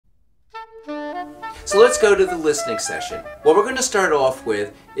So let's go to the listening session. What we're going to start off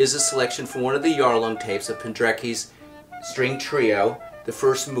with is a selection from one of the Yarlung tapes of Penderecki's String Trio, the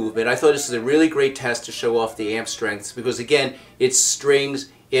first movement. I thought this is a really great test to show off the amp strengths because, again, it's strings.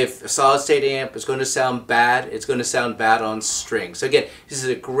 If a solid state amp is going to sound bad, it's going to sound bad on strings. So again, this is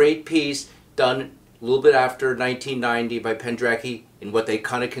a great piece done a little bit after 1990 by Penderecki in what they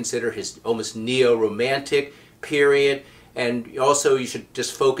kind of consider his almost neo-romantic period. And also you should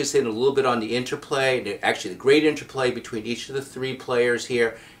just focus in a little bit on the interplay, actually the great interplay between each of the three players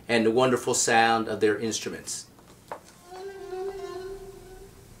here and the wonderful sound of their instruments.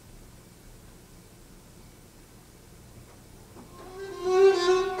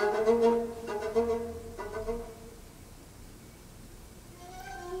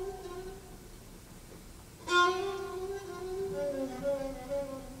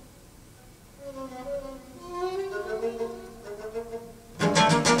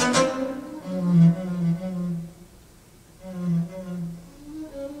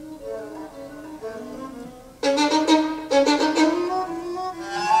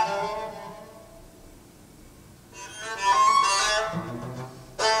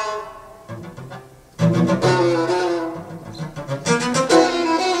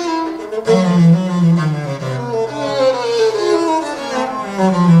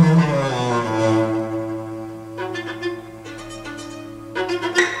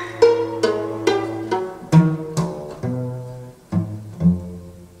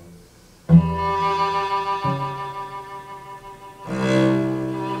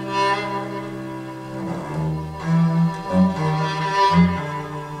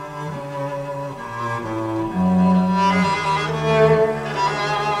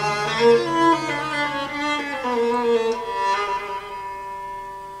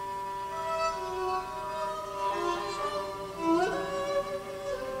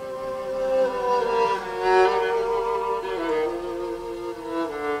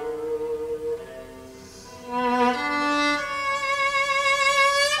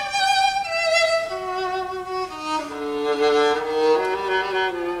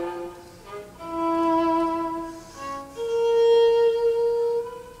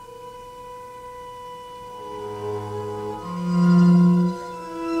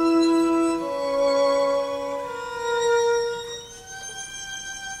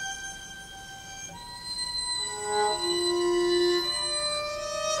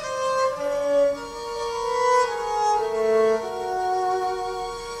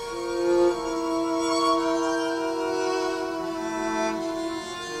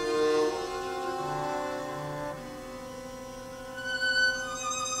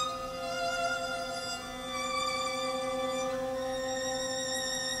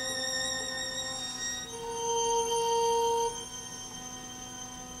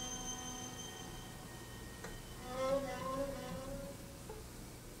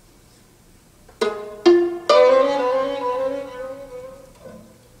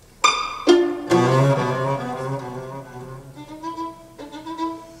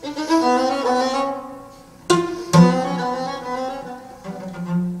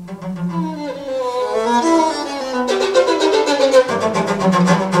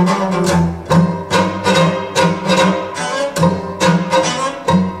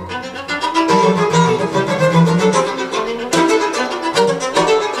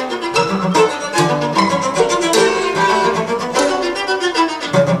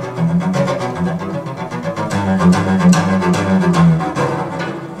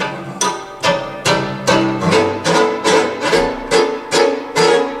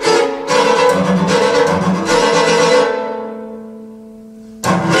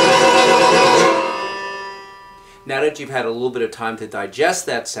 Now that you've had a little bit of time to digest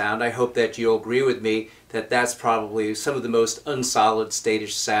that sound, I hope that you'll agree with me that that's probably some of the most unsolid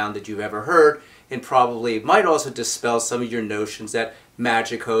state-ish sound that you've ever heard, and probably might also dispel some of your notions that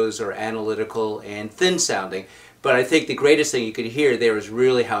magicos are analytical and thin sounding. But I think the greatest thing you could hear there is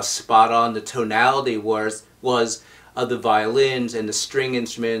really how spot on the tonality was of the violins and the string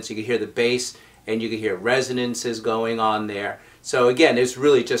instruments. You could hear the bass and you could hear resonances going on there. So again, it's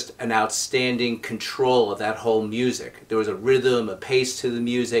really just an outstanding control of that whole music. There was a rhythm, a pace to the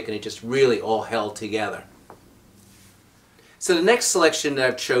music, and it just really all held together. So the next selection that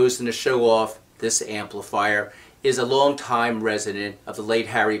I've chosen to show off this amplifier is a longtime resident of the late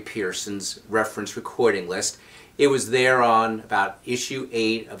Harry Pearson's reference recording list. It was there on about issue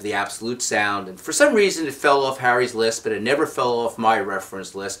 8 of the Absolute Sound, and for some reason it fell off Harry's list, but it never fell off my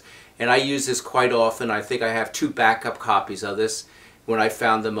reference list. And I use this quite often. I think I have 2 backup copies of this when I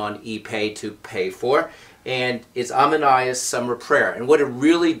found them on ePay to pay for. and it's Amaniah's Summer Prayer. And what it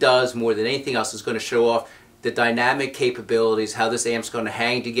really does more than anything else is going to show off the dynamic capabilities, how this amp's going to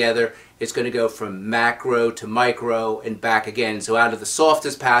hang together. It's going to go from macro to micro and back again. So out of the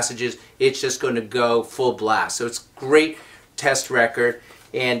softest passages, it's just going to go full blast. So it's a great test record,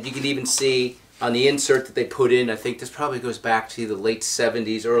 and you can even see on the insert that they put in, I think this probably goes back to the late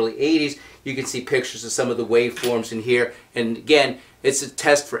 70s, early 80s, you can see pictures of some of the waveforms in here. And again, it's a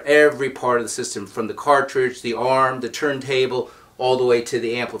test for every part of the system, from the cartridge, the arm, the turntable, all the way to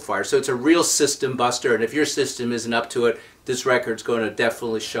the amplifier. So it's a real system buster, and if your system isn't up to it, this record's going to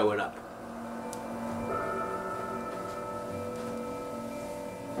definitely show it up.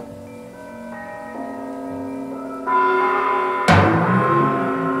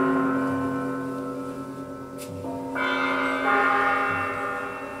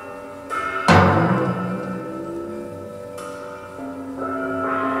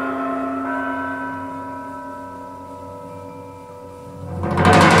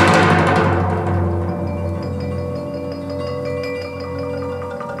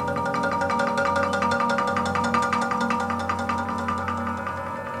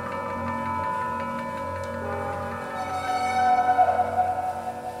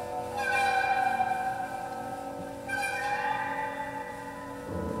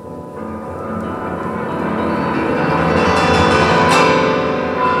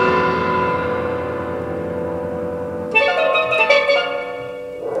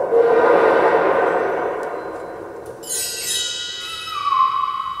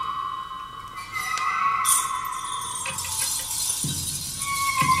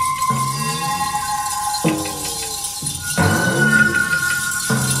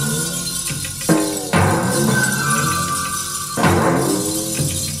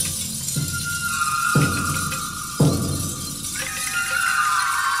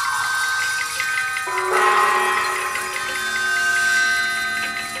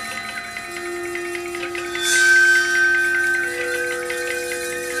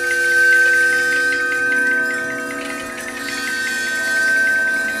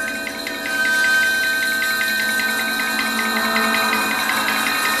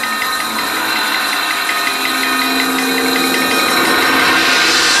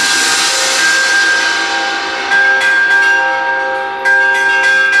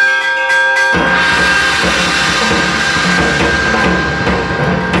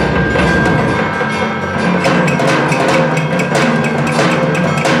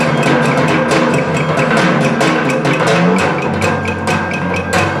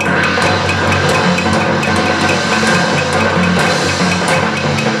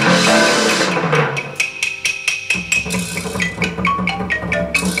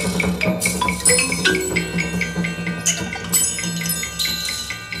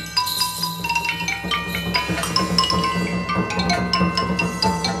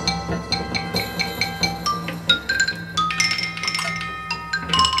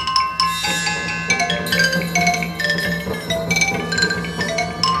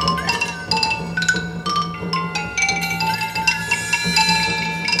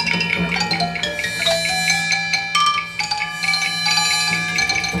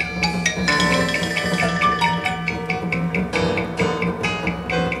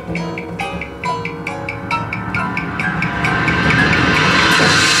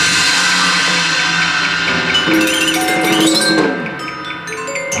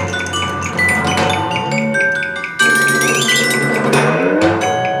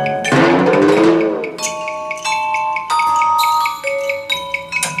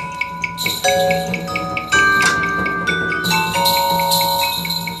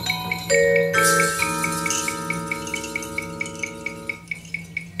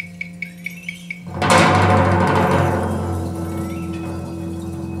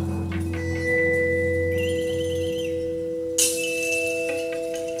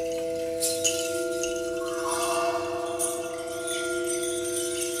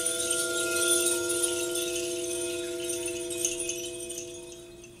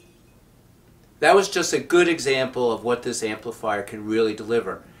 That was just a good example of what this amplifier can really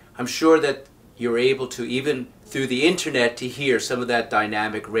deliver. I'm sure that you're able to, even through the internet, to hear some of that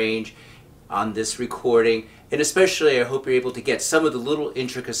dynamic range on this recording, and especially I hope you're able to get some of the little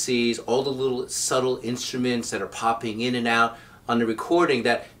intricacies, all the little subtle instruments that are popping in and out on the recording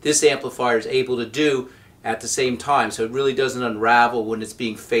that this amplifier is able to do at the same time, so it really doesn't unravel when it's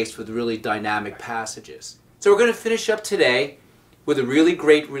being faced with really dynamic passages. So we're going to finish up today with a really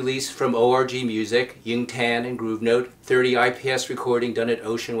great release from ORG Music, Ying Tan and Groove Note, 30 IPS recording done at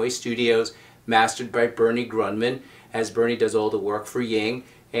Ocean Way Studios, mastered by Bernie Grunman, as Bernie does all the work for Ying.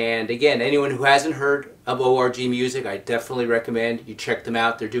 And again, anyone who hasn't heard of ORG Music, I definitely recommend you check them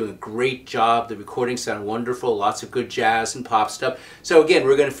out. They're doing a great job. The recordings sound wonderful, lots of good jazz and pop stuff. So again,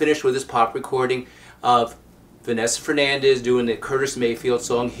 we're going to finish with this pop recording of Vanessa Fernandez doing the Curtis Mayfield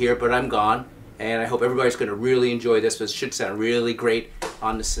song, Here But I'm Gone. And I hope everybody's going to really enjoy this, but it should sound really great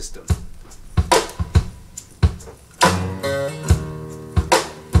on the system.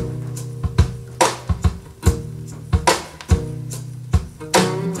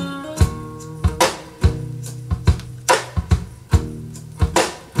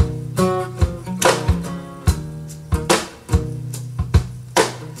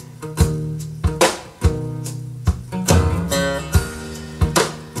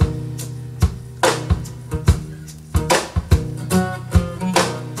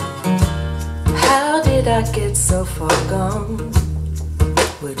 I get so far gone?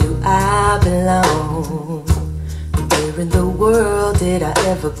 Where do I belong? Where in the world did I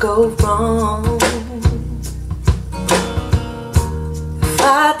ever go wrong? If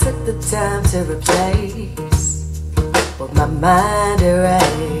I took the time to replace what my mind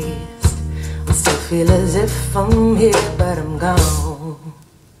erased, I still feel as if I'm here but I'm gone.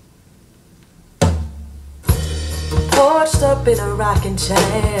 Perched up in a rocking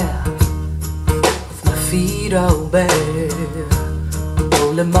chair, feet all bare,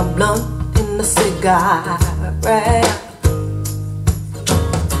 rolling my blunt in a cigar wrap,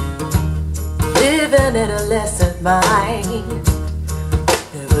 living at a lesser mind.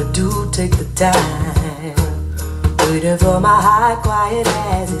 Never do take the time, waiting for my heart quiet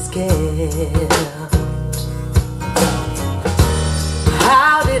as it's kept.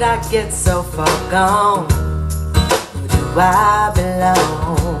 How did I get so far gone? Where do I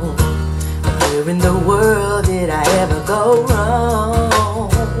belong? Where in the world did I ever go wrong?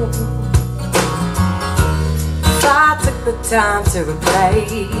 If I took the time to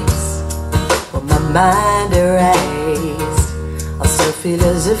replace what my mind erased, I still feel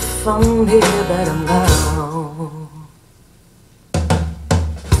as if I'm here but I'm gone.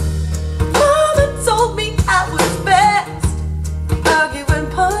 Mama told me I was best, arguing,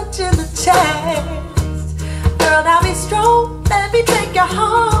 punching the chest. Girl, now be strong, let me take you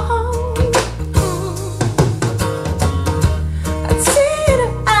home.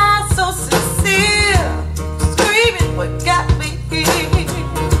 What got me here?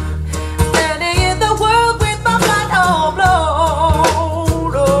 Standing in the world with my mind all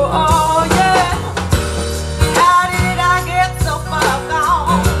blown. Oh yeah. How did I get so far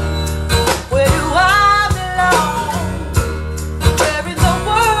gone? Where do I belong? Where in the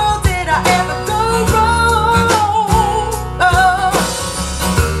world did I ever go wrong? Oh.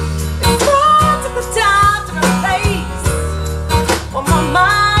 If I took the time to replace what my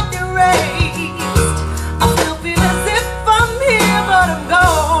mind erased, I still feel as if I'm here but I'm gone.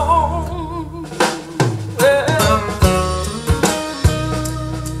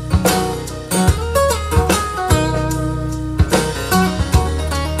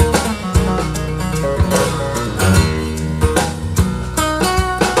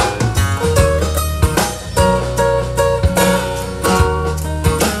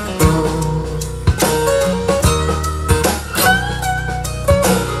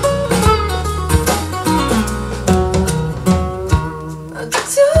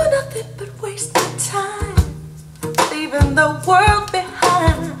 Do nothing but waste my time, leaving the world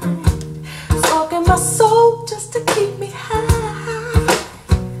behind, soaking my soul just to keep me high.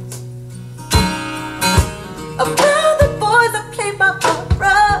 Around the boys I play my part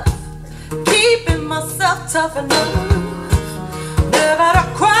rough, keeping myself tough enough. Never to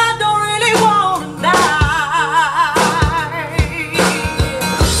cry, don't really wanna die.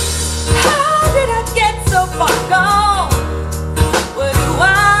 How did I get so far gone? Where do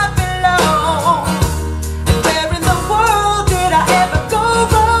I belong? And where in the world did I ever go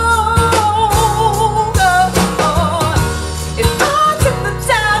wrong? Oh, if I took the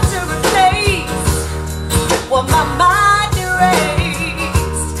time to replace what my mind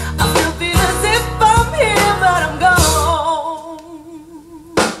erased, I still feel as if I'm here but I'm gone.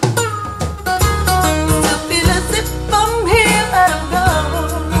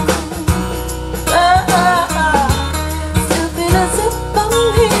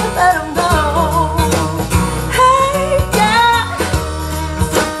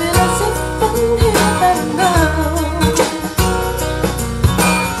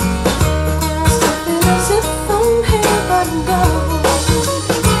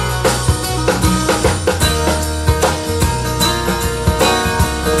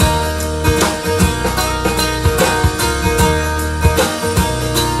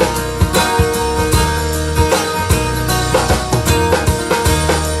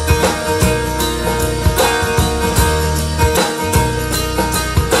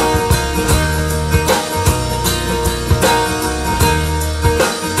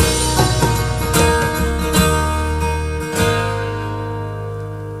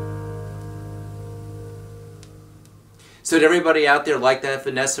 did everybody out there like that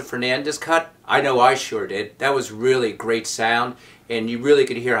Vanessa Fernandez cut? I know I sure did. That was really great sound, and you really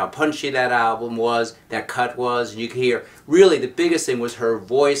could hear how punchy that album was, that cut was, and you could hear, really the biggest thing was her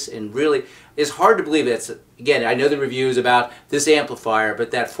voice, and really, it's hard to believe it's, again, I know the reviews about this amplifier,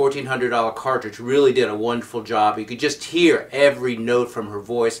 but that $1,400 cartridge really did a wonderful job. You could just hear every note from her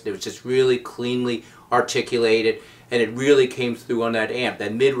voice. It was just really cleanly articulated, and it really came through on that amp.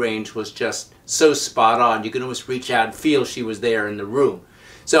 That mid-range was just so spot on. You could almost reach out and feel she was there in the room.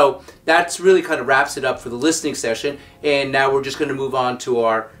 So that's really kind of wraps it up for the listening session, and now we're just going to move on to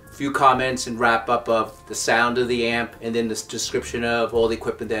our few comments and wrap up of the sound of the amp and then this description of all the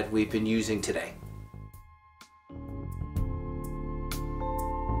equipment that we've been using today.